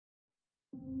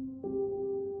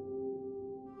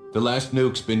The last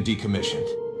nuke's been decommissioned.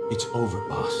 It's over,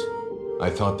 boss. I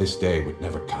thought this day would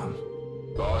never come.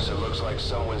 Boss, it looks like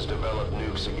someone's developed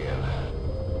nukes again.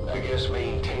 I guess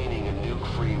maintaining a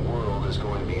nuke-free world is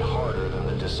going to be harder than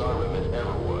the disarmament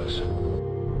ever was.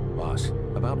 Boss,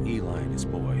 about Eli and his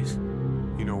boys.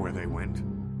 You know where they went?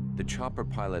 The chopper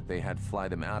pilot they had fly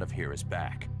them out of here is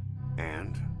back.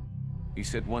 And? He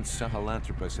said once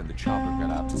Sahelanthropus and the chopper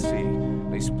got out to sea,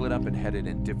 they split up and headed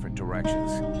in different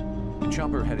directions. The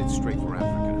chopper headed straight for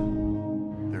Africa.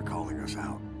 They're calling us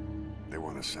out. They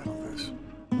want to settle this.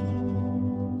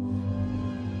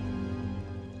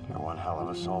 You're one hell of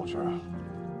a soldier.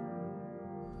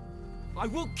 I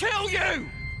will kill you!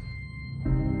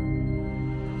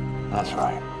 That's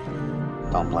right.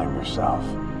 Don't blame yourself.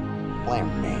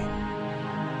 Blame me.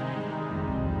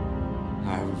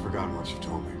 I haven't forgotten what you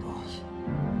told me, boss.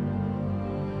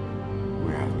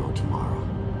 We have no tomorrow.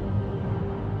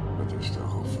 But there's still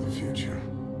hope for the future.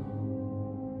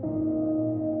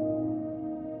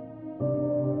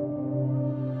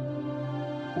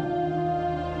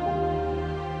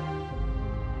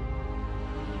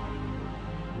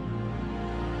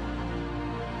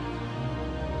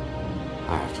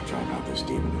 I have to drive out this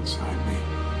demon inside me.